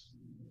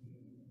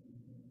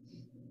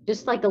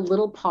 just like a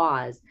little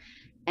pause.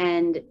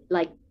 And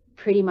like,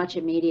 pretty much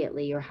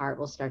immediately your heart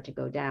will start to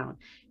go down.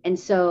 And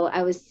so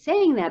I was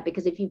saying that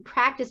because if you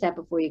practice that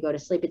before you go to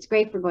sleep, it's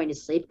great for going to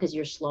sleep, because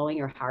you're slowing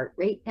your heart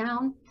rate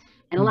down.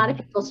 And a lot of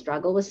people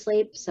struggle with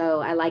sleep.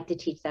 So I like to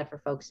teach that for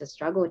folks that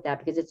struggle with that,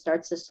 because it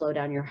starts to slow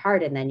down your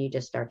heart, and then you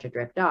just start to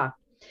drift off.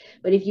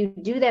 But if you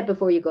do that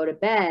before you go to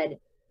bed,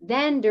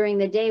 then during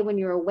the day when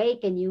you're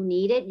awake and you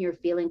need it and you're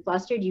feeling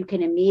flustered, you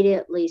can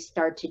immediately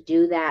start to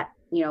do that,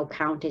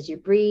 count as you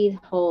breathe,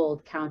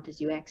 hold, count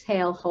as you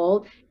exhale,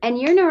 hold. And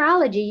your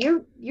neurology,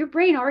 your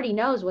brain already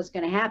knows what's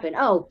going to happen.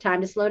 Oh, time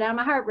to slow down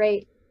my heart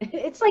rate.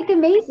 It's like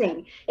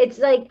amazing. It's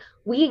like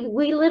we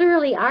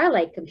literally are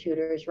like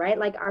computers, right?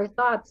 Like our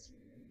thoughts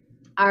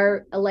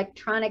are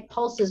electronic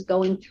pulses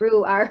going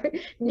through our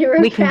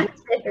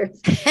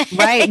neurotransmitters.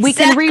 Right. Exactly. We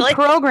can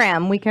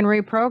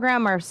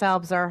reprogram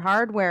ourselves, our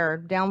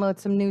hardware, download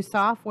some new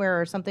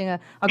software or something, a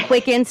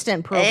quick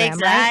instant program.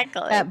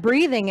 Exactly. Right? That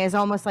breathing is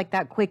almost like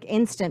that quick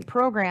instant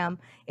program,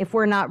 if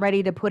we're not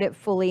ready to put it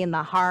fully in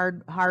the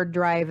hard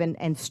drive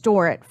and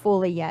store it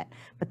fully yet.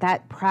 But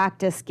that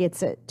practice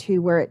gets it to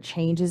where it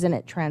changes and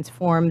it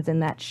transforms,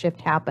 and that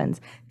shift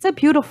happens. It's a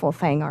beautiful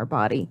thing, our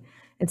body.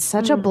 It's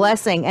such a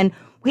blessing. And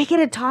we get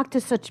to talk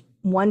to such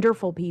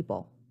wonderful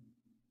people.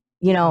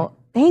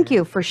 Thank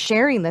you for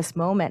sharing this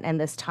moment and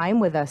this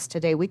time with us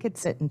today. We could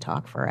sit and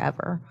talk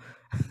forever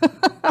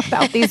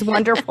about these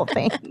wonderful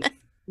things.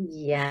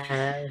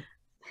 Yeah.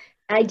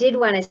 I did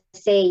want to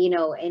say,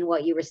 in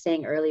what you were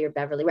saying earlier,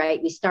 Beverly,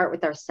 right? We start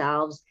with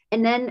ourselves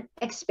and then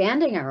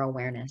expanding our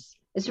awareness.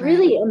 It's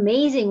really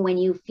amazing when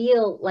you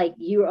feel like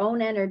your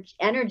own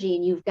energy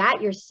and you've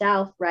got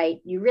yourself, right?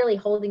 You're really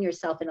holding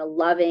yourself in a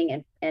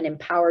loving and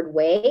empowered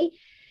way.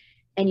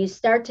 And you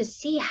start to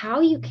see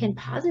how you can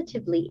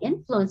positively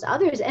influence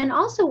others, and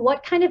also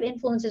what kind of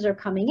influences are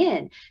coming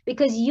in,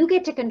 because you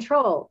get to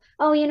control.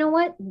 Oh, you know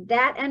what?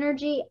 That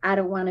energy, I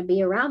don't want to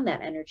be around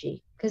that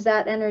energy, because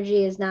that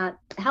energy is not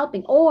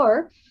helping.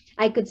 Or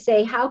I could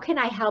say, how can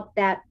I help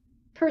that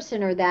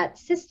person or that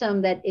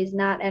system that is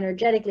not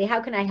energetically, how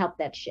can I help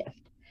that shift?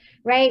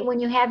 Right? When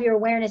you have your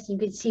awareness, you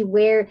can see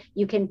where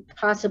you can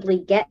possibly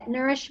get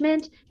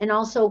nourishment, and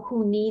also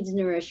who needs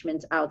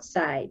nourishment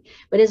outside.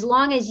 But as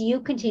long as you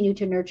continue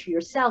to nurture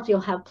yourself,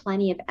 you'll have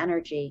plenty of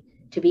energy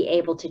to be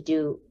able to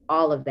do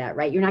all of that,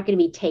 right? You're not going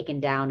to be taken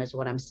down, is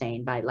what I'm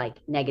saying, by like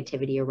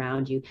negativity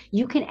around you.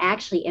 You can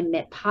actually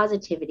emit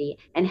positivity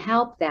and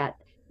help that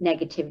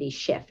negativity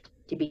shift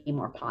to be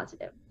more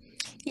positive.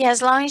 Yeah,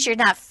 as long as you're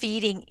not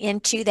feeding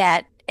into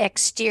that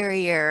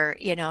exterior,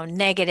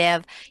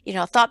 negative,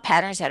 thought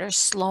patterns that are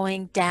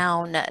slowing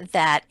down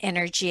that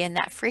energy and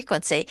that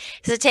frequency.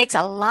 Because it takes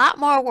a lot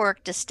more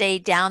work to stay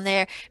down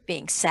there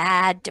being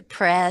sad,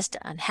 depressed,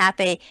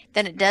 unhappy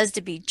than it does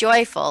to be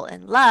joyful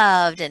and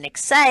loved and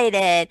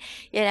excited.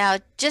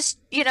 Just,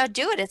 do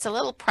it. It's a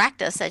little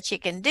practice that you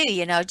can do,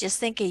 just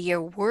think of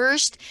your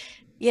worst,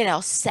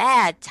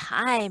 sad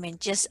time and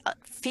just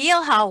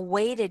feel how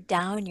weighted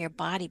down your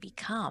body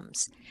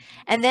becomes.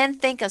 And then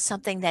think of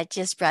something that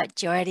just brought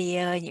joy to you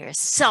and you're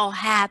so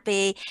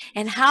happy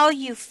and how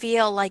you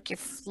feel like you're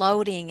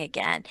floating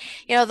again.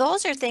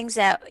 Those are things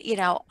that,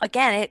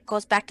 again, it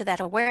goes back to that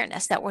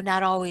awareness that we're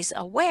not always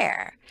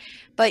aware,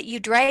 but you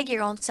drag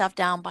your own self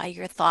down by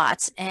your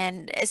thoughts.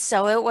 And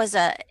so it was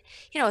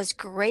it's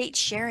great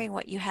sharing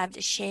what you have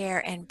to share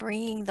and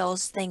bringing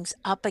those things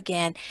up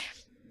again.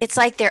 It's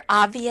like they're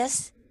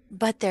obvious,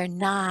 but they're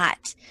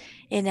not,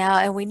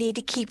 and we need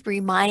to keep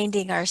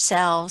reminding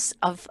ourselves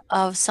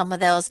of some of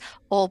those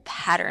old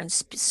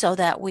patterns so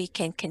that we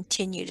can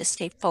continue to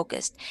stay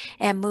focused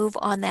and move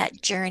on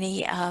that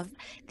journey of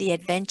the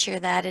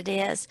adventure that it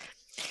is.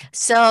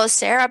 So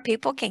Sarah,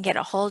 people can get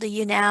a hold of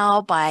you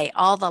now by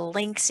all the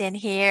links in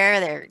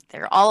here.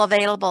 They're all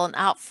available and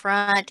out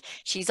front.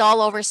 She's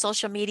all over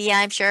social media,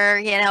 I'm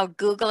sure,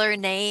 Google her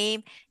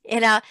name,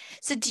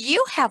 So do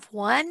you have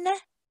one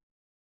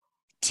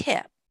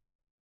tip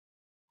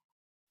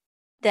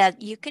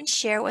that you can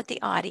share with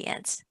the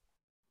audience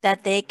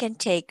that they can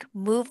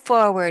move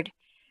forward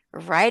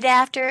right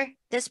after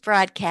this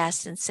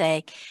broadcast and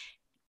say,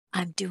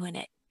 I'm doing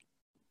it?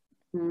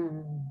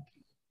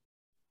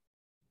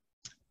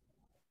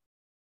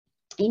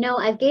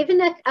 I've given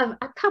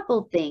a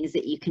couple things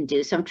that you can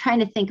do. So I'm trying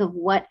to think of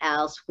what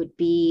else would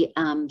be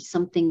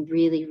something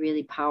really,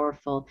 really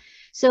powerful.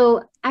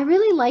 So I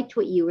really liked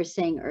what you were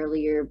saying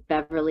earlier,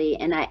 Beverly.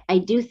 And I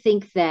do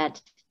think that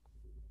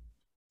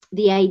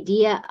the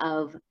idea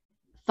of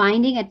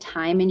finding a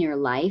time in your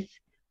life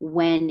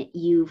when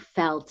you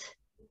felt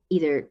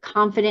either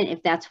confident,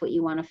 if that's what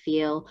you want to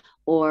feel,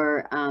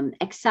 or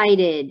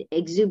excited,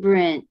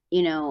 exuberant,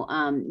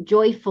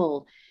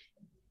 joyful.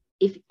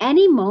 If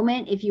any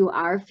moment, if you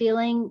are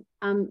feeling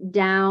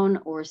down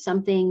or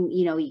something,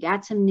 you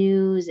got some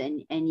news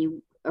and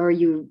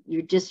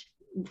you're just,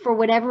 for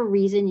whatever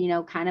reason,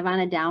 kind of on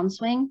a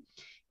downswing,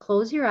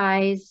 close your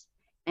eyes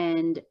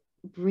and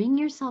bring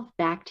yourself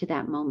back to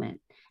that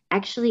moment.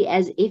 Actually,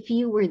 as if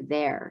you were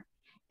there,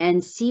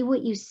 and see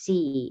what you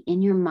see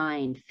in your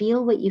mind,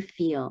 feel what you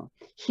feel,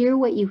 hear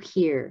what you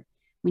hear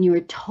when you are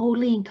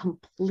totally and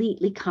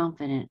completely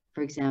confident,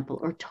 for example,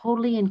 or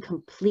totally and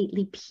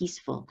completely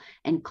peaceful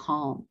and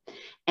calm.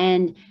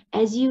 And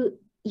as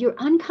your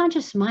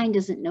unconscious mind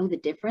doesn't know the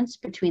difference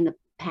between the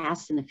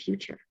past and the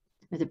future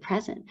or the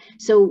present.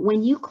 So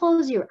when you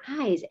close your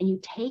eyes and you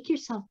take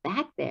yourself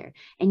back there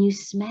and you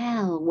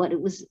smell what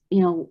it was,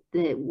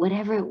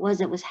 whatever it was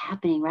that was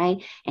happening,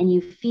 right? And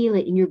you feel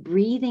it and you're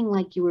breathing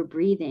like you were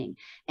breathing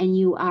and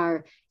you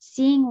are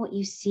seeing what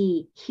you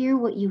see, hear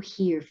what you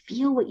hear,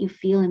 feel what you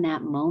feel in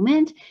that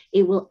moment,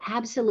 it will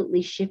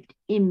absolutely shift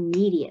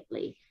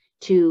immediately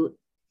to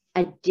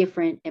a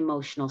different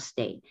emotional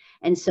state.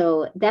 And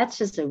so that's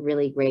just a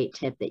really great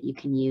tip that you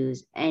can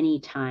use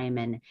anytime.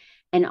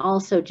 And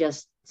also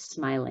just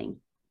smiling.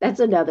 That's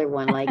another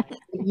one. Like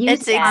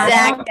that's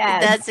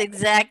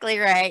exactly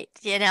right.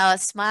 A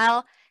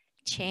smile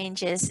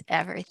changes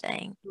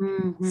everything.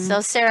 Mm-hmm.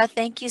 So Sarah,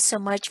 thank you so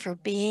much for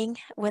being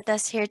with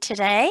us here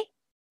today.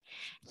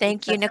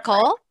 Thank you,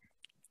 Nicole.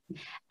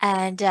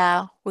 And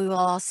we will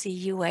all see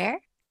you where?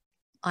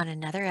 On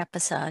another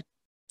episode.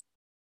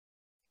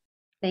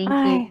 Thank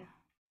you.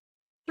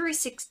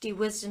 360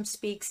 Wisdom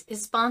Speaks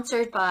is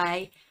sponsored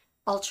by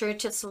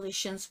Alternative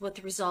Solutions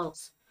with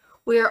Results.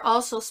 We are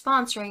also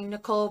sponsoring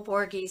Nicole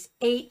Borghi's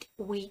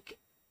 8-week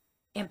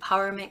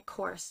empowerment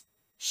course,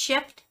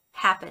 Shift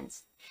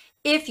Happens.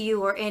 If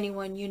you or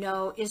anyone you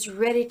know is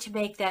ready to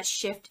make that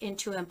shift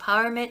into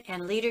empowerment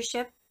and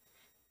leadership,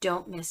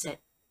 don't miss it.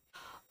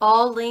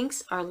 All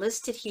links are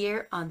listed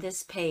here on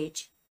this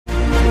page.